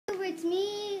it's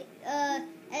me,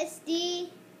 SD.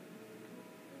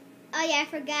 Oh yeah, I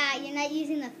forgot. You're not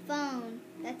using the phone.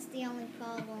 That's the only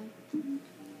problem.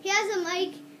 He has a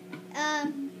mic.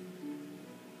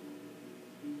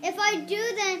 If I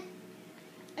do, then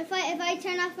if I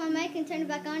turn off my mic and turn it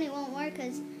back on, it won't work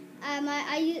because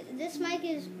this mic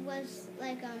was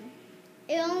like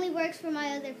it only works for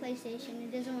my other PlayStation.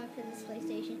 It doesn't work for this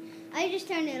PlayStation. I just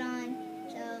turned it on.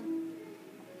 So.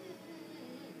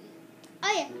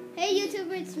 Oh yeah, hey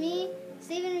YouTuber, it's me,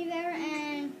 Steven Rivera,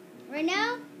 and right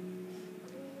now,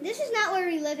 this is not where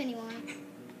we live anymore.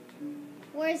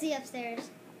 Where is the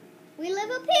upstairs? We live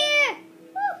up here!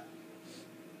 Woo!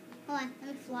 Hold on,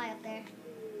 let me fly up there.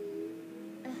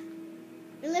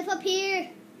 We live up here.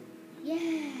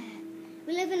 Yeah,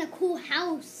 we live in a cool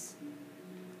house.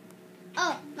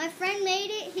 Oh, my friend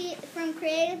made it from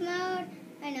creative mode.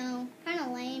 I know, kind of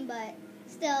lame, but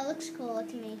still, it looks cool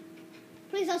to me.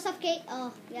 Please don't suffocate.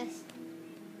 Oh, yes.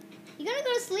 You gonna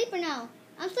go to sleep or no?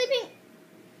 I'm sleeping.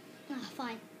 Ah, oh,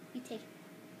 fine. You take it.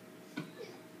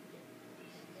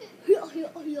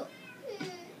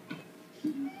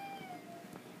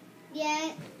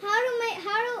 Yeah.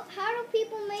 How do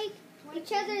people make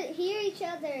each other hear each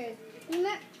other?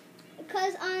 Remember,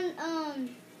 because on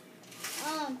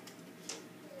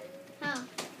how?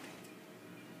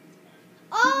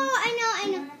 Oh, I know.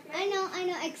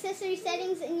 Accessory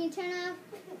settings, and you turn off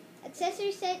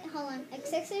accessory settings,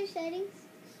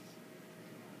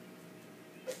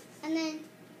 and then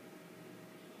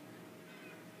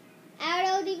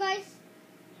auto device.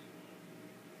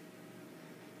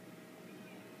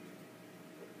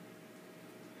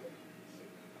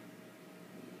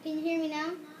 Can you hear me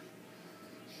now?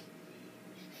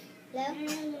 Hello?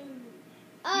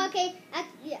 Oh, okay.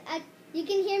 You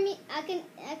can hear me. I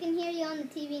can hear you on the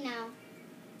TV now.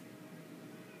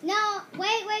 No,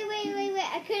 wait.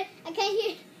 I can't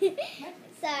hear.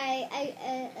 Sorry,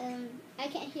 I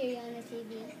can't hear you on the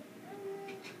TV.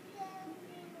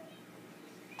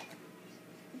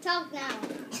 Talk now.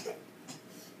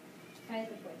 Wait,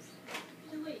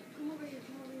 come over here.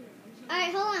 All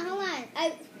right, hold on.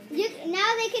 Now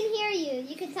they can hear you.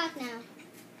 You can talk now.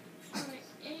 Alright,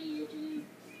 hey YouTube.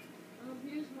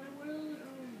 Here's my world.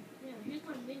 Here's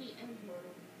my mini end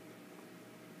portal.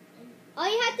 All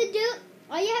you have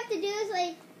to do is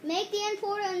like make the end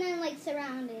portal and then like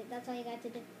surround it. That's all you got to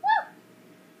do. Woo!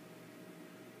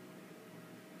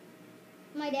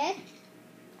 Am I dead?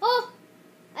 Oh,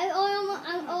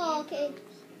 okay.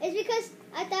 It's because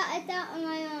I thought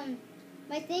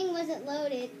my thing wasn't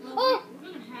loaded. Well,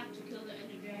 we're gonna have to kill the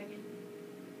Ender Dragon.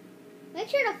 Make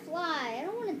sure to fly. I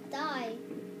don't want to die.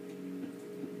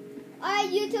 All right,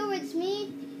 YouTube, it's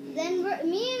me. Then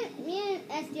me and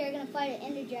SD are gonna fight an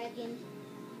Ender Dragon.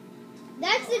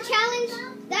 That's the challenge.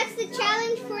 That's the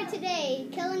challenge for today: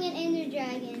 killing an Ender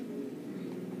Dragon.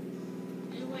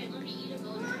 And wait, let me eat a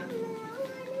golden apple.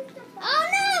 Oh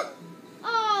no!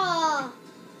 Oh.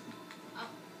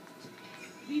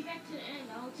 Be back to the end.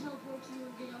 I'll teleport you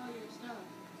and get all your stuff.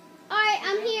 All right,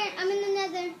 I'm here. I'm in the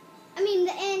nether. I mean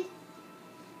the end.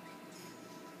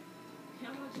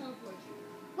 I'm gonna teleport you.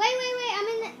 Wait. I'm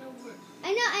in the.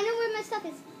 No, I know where my stuff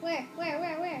is. Where? Where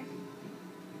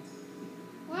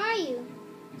are you?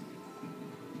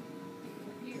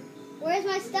 here. Where's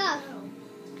my stuff?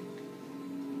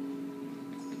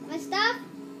 My stuff?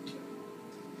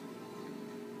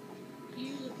 Do you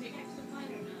use a pickaxe to fight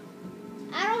or no?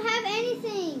 I don't have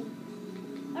anything.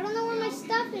 I don't know where my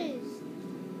stuff is.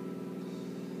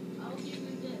 I'll give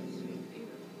you this. Here.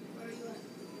 Where are you at?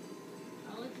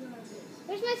 I'll let you have this.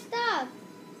 Where's my stuff?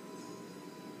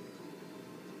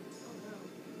 Oh no.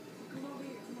 Come over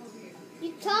here. You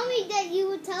told me that you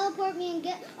would teleport me and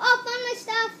get. Oh, found my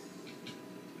stuff.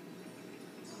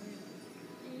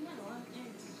 You got a lot of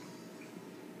things.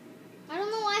 I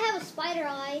don't know why I have a spider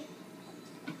eye.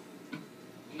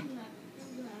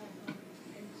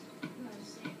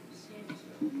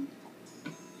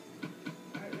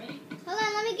 Alright, ready? Hold on,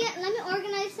 let me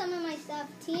organize some of my stuff.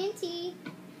 TNT,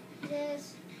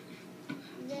 this.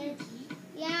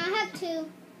 Yeah, I have two.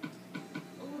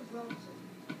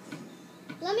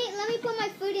 Let me put my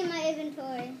food in my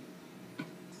inventory.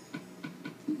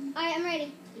 Alright, I'm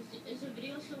ready. Is the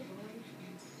video still going?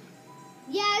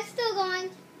 Yeah, it's still going.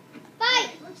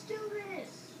 Fight! Let's do this.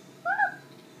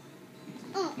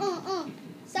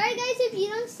 Sorry guys if you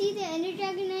don't see the Ender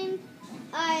Dragon name.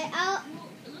 Well,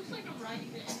 it looks like I'm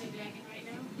riding the Ender Dragon right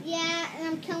now. Yeah, and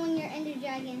I'm killing your Ender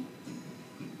Dragon.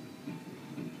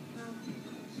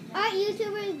 Alright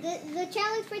YouTubers, the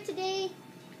challenge for today,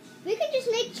 we could just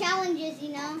make challenges,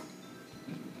 you know.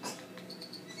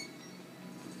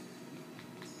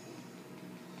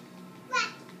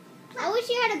 wish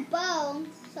you had a bow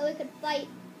so we could fight.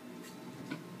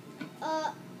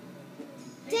 Dang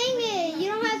it!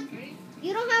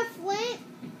 You don't have flint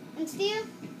and steel.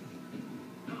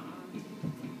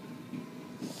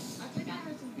 I think I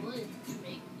had some wood to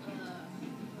make. No,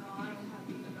 I don't have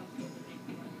enough wood to make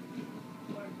wood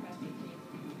or a crafting table.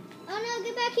 Oh no!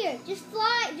 Get back here! Just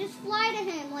fly to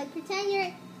him. Like pretend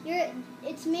you're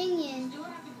its minion. Do I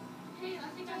have to? Hey, I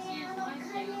think I see his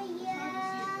life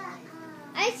now.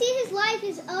 I see his life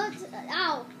is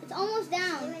ow! It's almost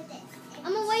down.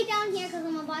 I'm gonna wait down here because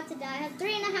I'm about to die. I have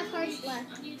 3.5 hearts left.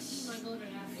 I need to eat my golden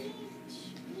apple.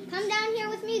 Come down here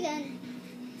with me then.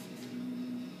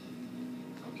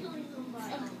 I'm killing them by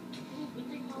good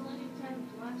thing my leggings have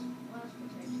blast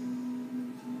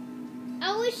protection. I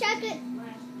wish I could.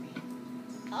 Blast me.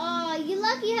 Oh, you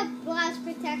lucky you have blast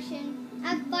protection. I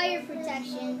have fire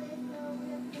protection.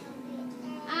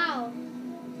 Ow.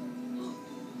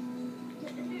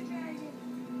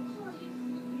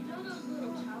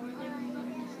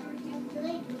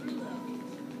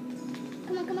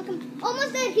 Come on.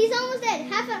 Almost dead. He's almost dead.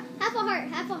 Half a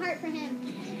heart for him.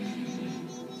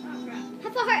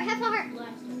 Half a heart.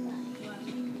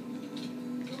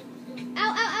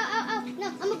 Ow. No,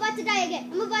 I'm about to die again.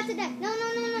 No.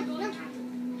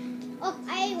 Oh,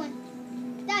 I ate one.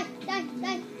 Die.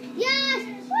 Yes!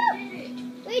 Woo!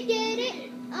 We did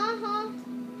it.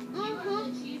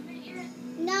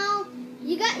 No,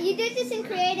 you did this in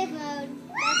creative mode.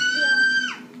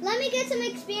 Let me get some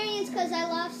experience because I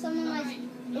lost some of my.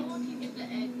 No one can get the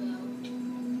egg though.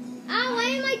 Ow! Why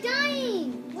am I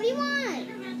dying? What do you want?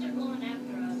 Endermans are going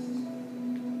after us.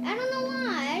 I don't know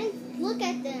why. I didn't look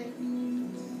at them.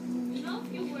 You know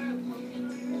if you wear a pumpkin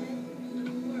on your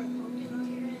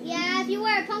head? Yeah, if you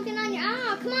wear a pumpkin on your.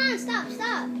 Oh, come on! Stop! I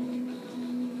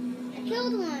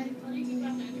killed one. Oh, you can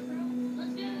grab the ender pearl?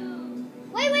 Let's go.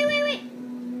 Wait.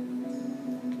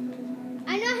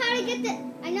 I know how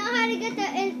to get the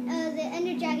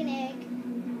ender dragon egg.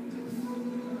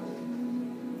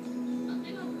 I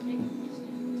think I'm making this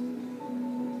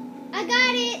thing. I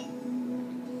got it.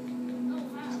 Oh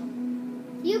wow.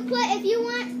 If you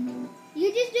want,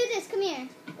 you just do this. Come here.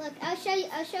 Look, I'll show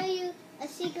you a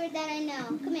secret that I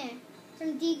know. Come here.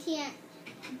 From TDM.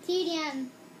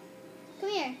 Come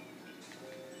here.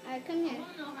 Alright, come I here.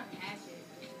 want to know how to hatch it.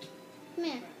 Come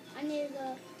here. I need to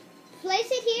go. Place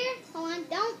it here. Hold on.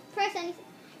 Don't press anything.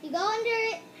 You go under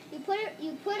it. You put it. Oh,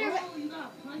 you got a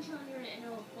punch under it and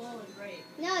it'll fall and break.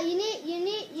 No, you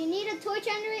need a torch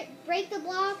under it. Break the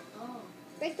block. Oh.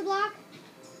 Break the block.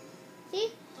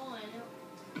 See? Oh, I know.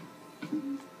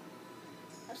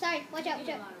 Oh, sorry. Watch out. I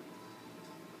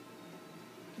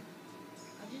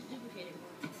just duplicated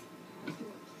one.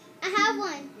 I have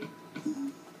one. Oh,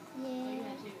 you Yeah.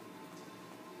 had two.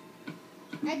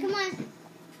 Alright, come on.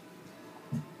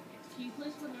 Can you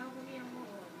place one out for me? I want one.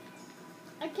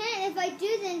 I can't. If I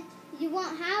do, then you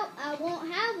won't have. I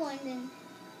won't have one then.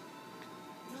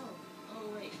 No. Oh,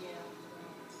 wait,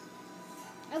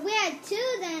 yeah. If we had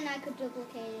two, then I could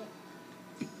duplicate it.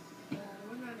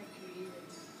 We're not a creative.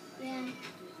 Yeah.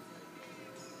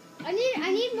 I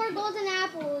need more golden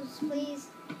apples, please.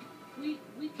 We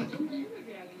can do the Ender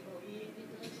Dragon, but we didn't get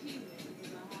the achievement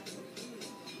because I have no food.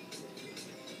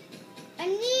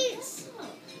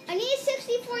 I need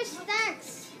 64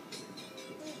 stacks.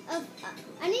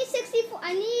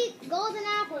 I need golden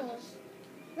apples.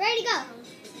 Ready to go.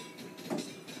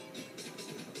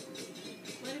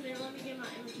 Wait a minute, let me get my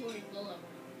inventory full up.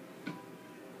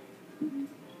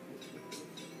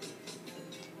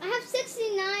 I have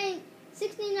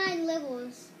 69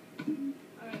 levels.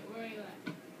 Alright, where are you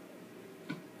at?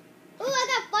 Ooh, I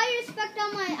got fire spec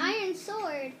on my iron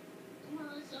sword. Come on,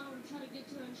 let's try to get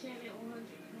to enchantment 100.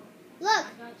 Come on. Look, I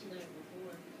got you there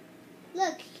before.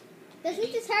 look.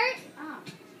 Doesn't this hurt? Ah.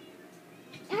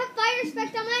 I have fire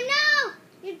spec on my. No!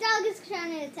 Your dog is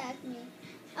trying to attack me.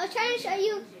 I was trying to show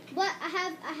you what I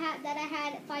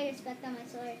had fire spec on my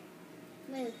sword.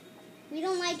 Move. We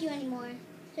don't like you anymore.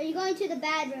 So you're going to the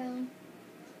bad room.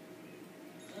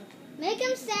 Make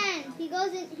him stand. Hold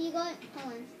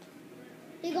on.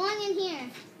 You're going in here.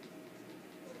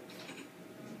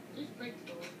 Just break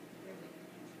the door.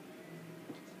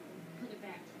 Put it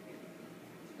back.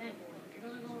 Bad boy. You're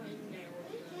gonna go in there with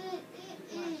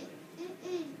I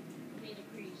need a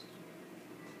priest.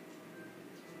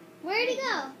 Where'd he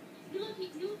go? You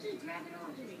just grab it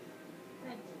onto me.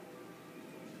 Bad boy.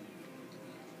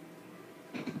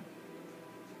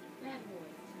 Bad boy.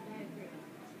 Bad girl.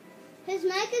 His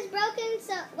mic is broken,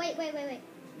 so wait.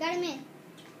 Got him in.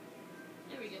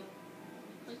 There we go.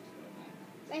 Place the door back.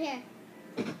 Right here.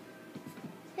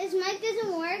 His mic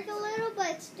doesn't work a little,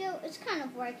 but still, it's kind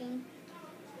of working.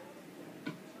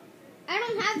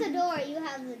 don't have the door. You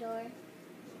have the door.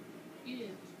 You do.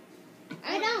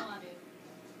 I don't. I do.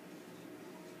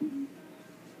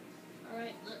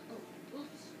 Alright,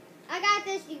 oops. I got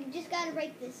this. You just gotta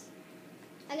break this.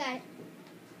 I got it.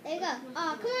 There you go.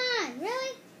 Oh, come on.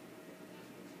 Really?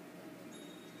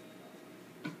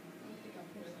 I think I'll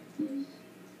put it like this.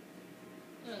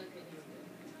 Okay, there we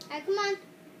Alright, come on.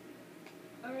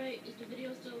 go. Alright, is the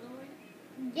video still going?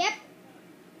 Yep.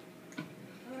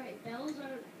 Alright, that was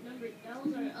our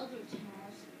other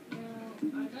task.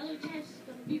 Now, our other task is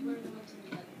gonna be we're going to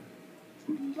the other.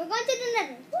 We're going to the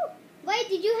nether. Woo. Wait,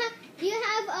 do you have,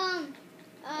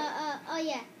 oh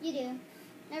yeah, you do.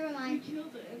 Never We mind.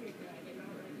 killed the Ender Dragon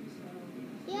already, so.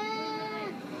 Yeah.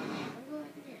 I'm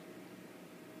going again.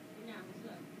 Now, let's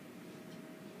go.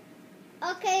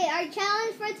 Okay, our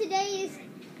challenge for today is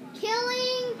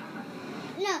killing,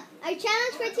 no, our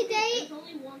challenge for today, There's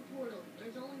only one portal.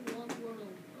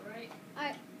 Alright?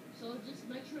 alright, So just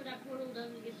make sure that portal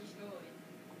doesn't get destroyed.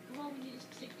 Come on, we need to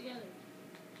stick together.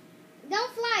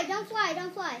 don't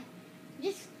fly.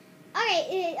 Just,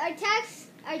 okay, our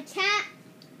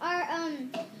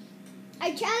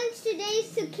challenge today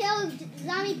is to kill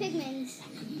zombie pigments.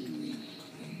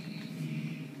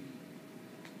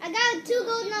 I got 2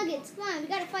 gold nuggets. Come on, we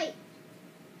gotta fight.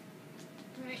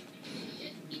 Alright.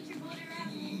 Eat your butter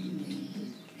apple.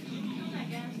 Kill that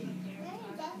gas up there.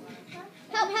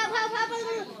 Help.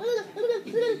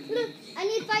 I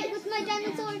need to fight with my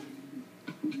diamond sword.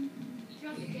 You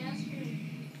dropped the gas here.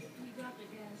 You dropped the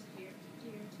gas here.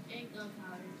 And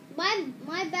gunpowder.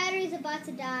 My battery's about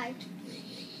to die.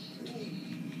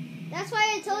 That's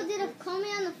why I told you to call me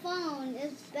on the phone.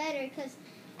 It's better because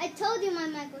I told you my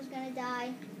mic was gonna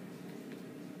die.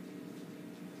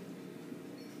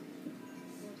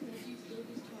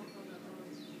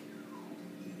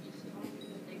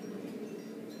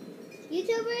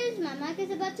 YouTubers, my mic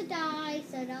is about to die,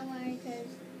 so don't worry,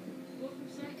 cause. What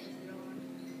percent is it on?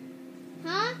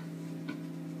 Huh?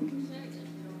 What percent is it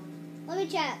on? Let me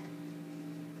check.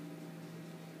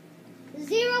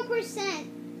 0%.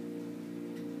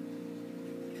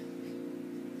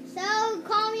 So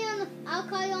call me on the. I'll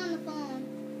call you on the phone.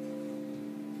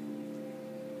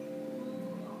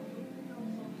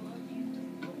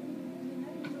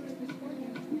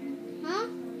 Huh?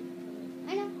 I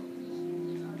know.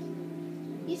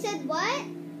 You said what?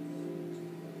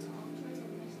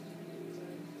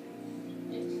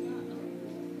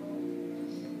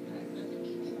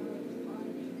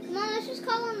 Come on, let's just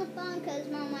call on the phone because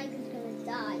my mic is gonna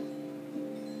die.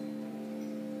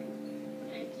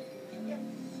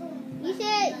 You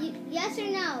said yes or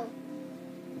no?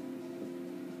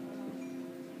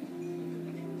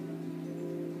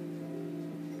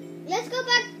 Let's go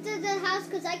back to the house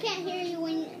because I can't hear you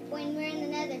when we're in the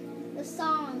nether. The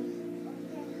song.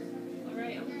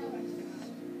 Alright, I'm going back to the house.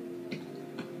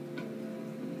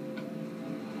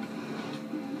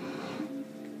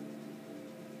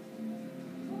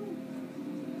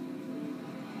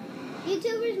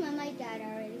 YouTubers, my mic died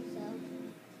already, so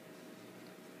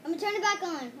I'm gonna turn it back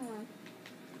on. Hold on.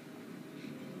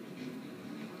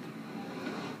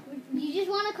 You just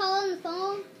want to call on the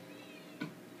phone?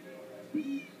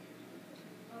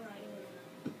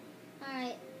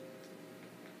 Alright.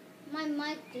 My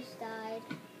mic just died.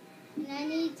 And I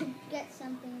need to get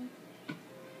something.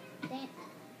 Dang.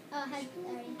 Oh, I had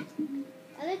already.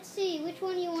 Let's see, which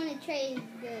one you want to trade?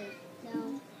 Good.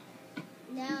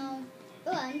 No.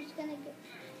 Oh, I'm just gonna get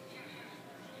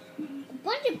a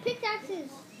bunch of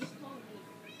pickaxes.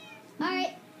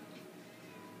 Alright.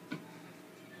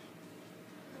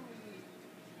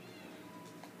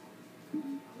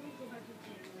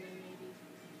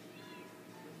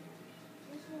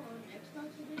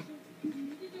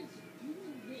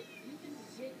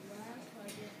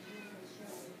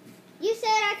 You said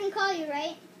I can call you,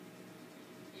 right?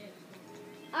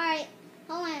 Alright,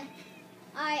 hold on.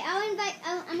 Alright,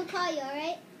 I'm gonna call you,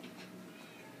 alright?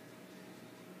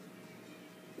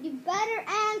 You better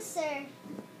answer.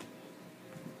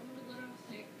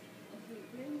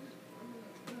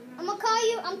 I'm gonna call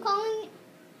you, I'm calling you.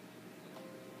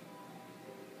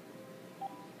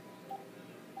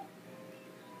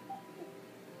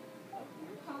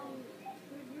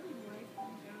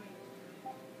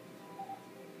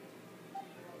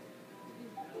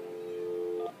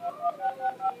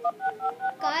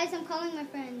 Guys, I'm calling my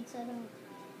friend, so don't.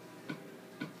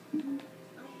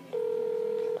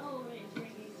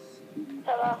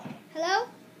 Hello? Hello?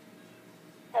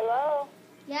 Hello?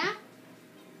 Yeah?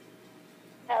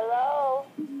 Hello?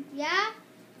 Yeah?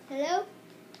 Hello?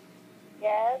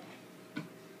 Yes?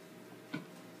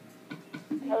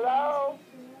 Hello?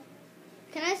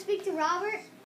 Can I speak to Robert?